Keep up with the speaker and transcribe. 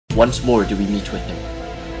Once more do we meet with him.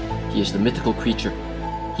 He is the mythical creature.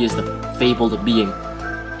 He is the fabled being.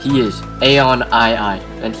 He is Aeon II,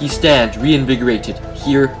 and he stands reinvigorated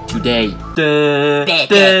here today.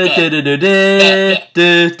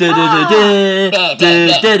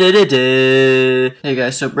 Hey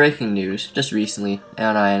guys, so breaking news. Just recently,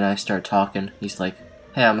 Aeon II and I started talking. He's like,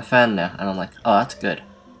 hey, I'm a fan now. And I'm like, oh, that's good.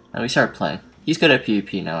 And we started playing. He's good at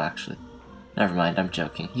PvP now, actually. Never mind, I'm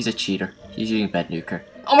joking. He's a cheater. He's using bed nuker.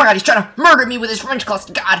 Oh my god, he's trying to murder me with his French claws,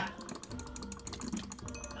 god!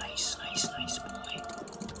 Nice, boy.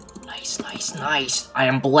 Nice. I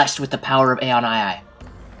am blessed with the power of Aeon II.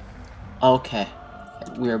 Okay.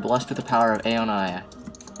 We are blessed with the power of Aeon II.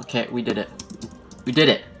 Okay, we did it. We did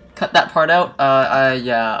it. Cut that part out.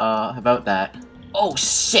 About that. Oh,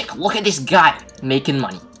 sick! Look at this guy! Making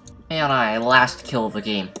money. Aeon II, last kill of the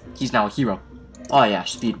game. He's now a hero. Oh yeah,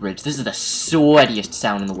 speed bridge. This is the sweatiest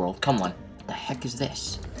sound in the world. Come on. What the heck is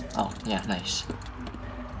this? Oh, yeah, nice.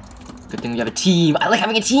 Good thing we have a team. I like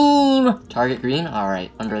having a team! Target green?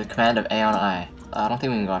 Alright, under the command of Aeon II. I don't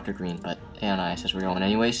think we can go after green, but Aeon II says we're going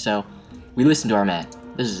anyway, so we listen to our man.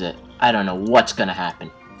 This is it. I don't know what's gonna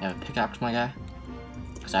happen. You have a pickaxe, my guy?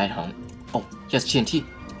 Because I don't. Oh, he has TNT.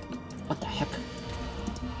 What the heck?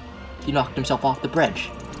 He knocked himself off the bridge.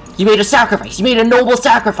 He made a sacrifice! He made a noble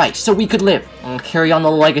sacrifice so we could live! I'm gonna carry on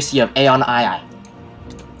the legacy of Aeon II.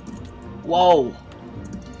 Whoa!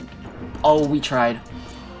 Oh, we tried.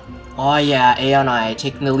 Oh yeah, Aeon II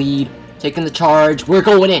taking the lead, taking the charge. We're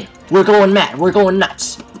going in. We're going mad. We're going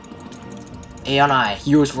nuts. Aeon II,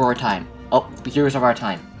 heroes for our time. Oh, the heroes of our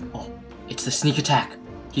time. Oh, it's the sneak attack.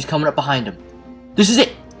 He's coming up behind him. This is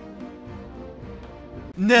it!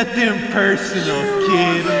 Nothing personal,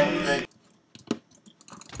 kid.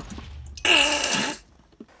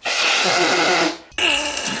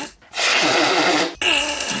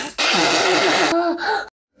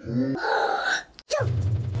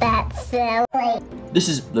 This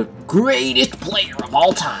is the greatest player of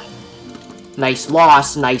all time. Nice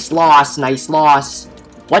loss.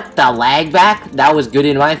 What, the lag back? That was good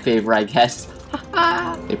in my favor, I guess.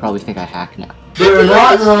 They probably think I hack now. They're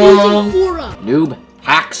not wrong! Noob.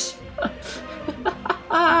 Hacks.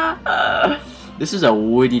 This is a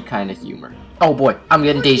woody kind of humor. Oh boy, I'm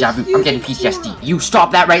getting deja vu. I'm getting PTSD. You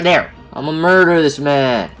stop that right there! I'm gonna murder this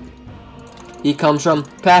man. He comes from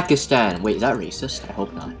Pakistan. Wait, is that racist? I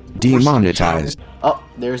hope not. Demonetized. Oh,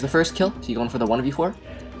 there's the first kill. Is he going for the 1v4?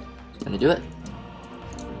 He's gonna do it.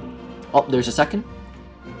 Oh, there's a second.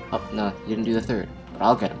 Oh, no, he didn't do the third. But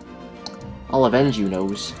I'll get him. I'll avenge you,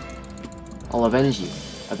 Nose. I'll avenge you.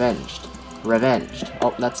 Avenged. Revenged.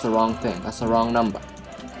 Oh, that's the wrong thing. That's the wrong number.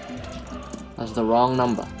 That's the wrong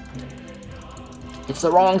number. It's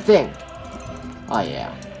the wrong thing. Oh,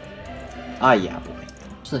 yeah. Oh, yeah, boy.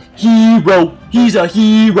 It's a hero! He's a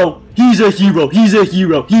hero! He's a hero! He's a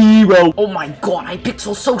hero! Hero! Oh my god,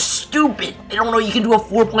 iPixel's so stupid! I don't know you can do a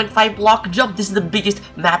 4.5 block jump. This is the biggest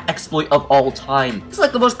map exploit of all time. It's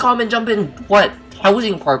like the most common jump in, what?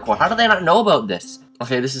 Housing parkour. How do they not know about this?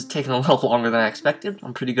 Okay, this is taking a little longer than I expected.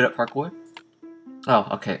 I'm pretty good at parkour. Oh,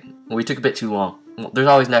 okay. Well, we took a bit too long. Well, there's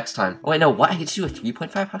always next time. Oh, wait, no, what? I get to do a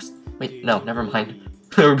 3.5 house? Wait, no, never mind.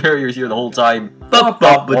 There were barriers here the whole time.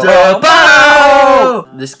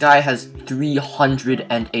 This guy has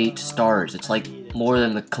 308 stars. It's like more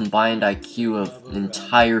than the combined IQ of an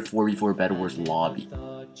entire 4v4 Bed Wars lobby.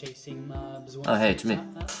 Oh, hey, it's me.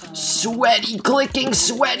 Sweaty clicking.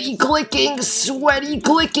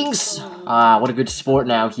 Ah, what a good sport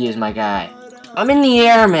now. He is my guy. I'm in the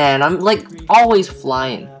air, man. I'm, like, always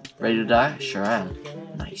flying. Ready to die? Sure am.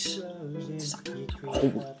 Nice. Sucker.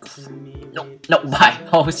 Holy crap. No, bye.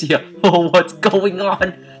 Oh, is he? Oh, what's going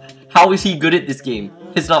on? How is he good at this game?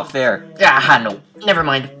 It's not fair. Ah, no. Never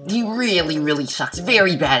mind. He really sucks.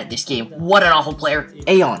 Very bad at this game. What an awful player.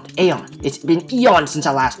 Aeon. It's been eons since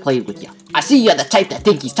I last played with you. I see you're the type that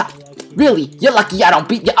think he's tough. Really? You're lucky I don't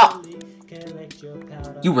beat you up.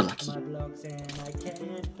 You were lucky.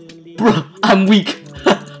 Bruh, I'm weak.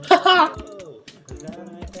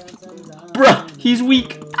 Bruh, he's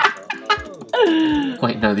weak.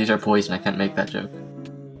 Wait, no, these are poison. I can't make that joke.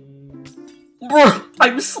 Bruh,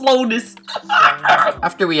 I'm slowness.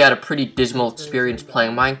 After we had a pretty dismal experience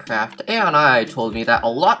playing Minecraft, Aeon II told me that a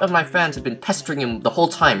lot of my fans have been pestering him the whole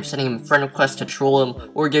time, sending him friend requests to troll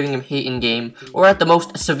him, or giving him hate in-game, or at the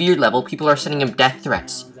most severe level, people are sending him death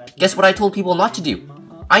threats. Guess what I told people not to do?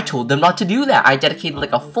 I told them not to do that. I dedicated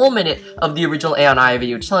like a full minute of the original Aeon II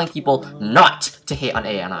video telling people not to hate on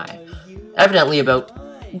Aeon II. Evidently about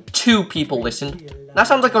 2 people listened. That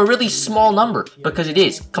sounds like a really small number, because it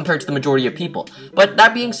is, compared to the majority of people. But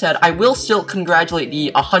that being said, I will still congratulate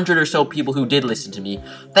the 100 or so people who did listen to me.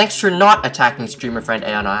 Thanks for not attacking streamer friend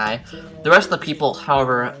Aeon AI. The rest of the people,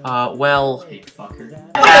 however, well... And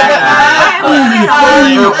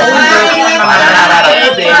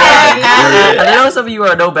I know some of you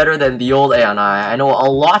are no better than the old Aeon AI. I know a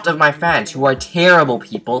lot of my fans who are terrible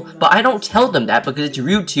people, but I don't tell them that because it's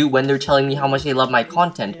rude to when they're telling me how much they love my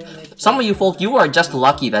content. Some of you folk, you are just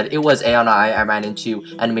lucky that it was Aeon AI I ran into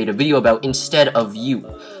and made a video about instead of you.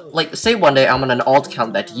 Like, say one day I'm on an alt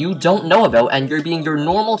account that you don't know about and you're being your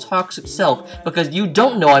normal toxic self because you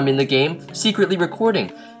don't know I'm in the game, secretly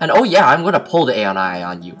recording. And oh yeah, I'm gonna pull the Aeon AI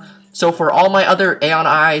on you. So for all my other Aeon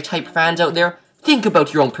AI type fans out there, think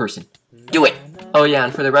about your own person. Do it! Oh yeah,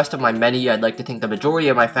 and for the rest of my many, I'd like to thank the majority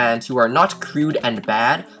of my fans who are not crude and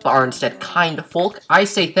bad, but are instead kind folk. I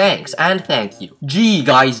say thanks, and thank you. Gee,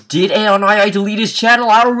 guys, did Aeon AI delete his channel?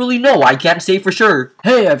 I don't really know, I can't say for sure.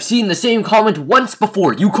 Hey, I've seen the same comment once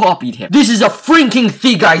before, you copied him. This is a freaking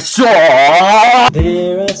thing I saw!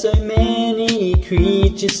 There are so many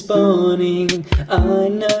creatures spawning, I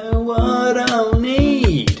know what I'll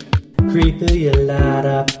need. Creeper, you light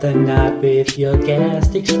up the night with your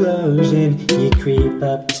gas explosion. You creep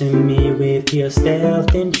up to me with your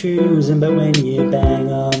stealth intrusion. But when you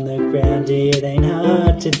bang on the ground, it ain't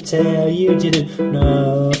hard to tell you didn't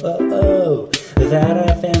know that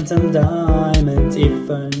I found some diamonds, if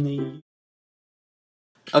only.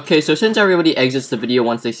 Okay, so since everybody exits the video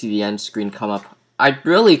once they see the end screen come up, I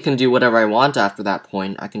really can do whatever I want after that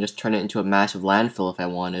point. I can just turn it into a massive landfill if I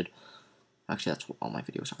wanted. Actually, that's what all my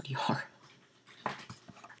videos already are.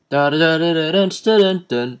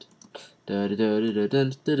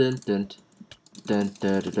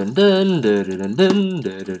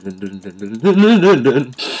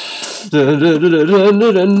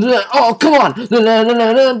 Oh, come on!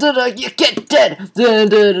 You get dead!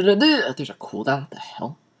 There's a cooldown? What the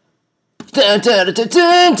hell?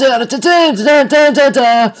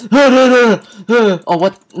 Oh,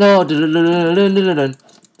 what? No.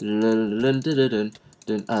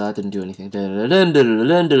 That didn't do anything. The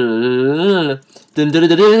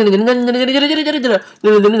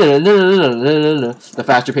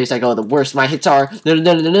faster pace I go, the worse my hits are.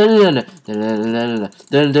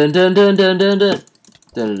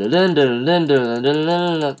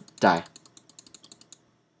 Die.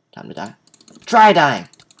 Time to die. Try dying.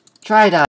 Try dying.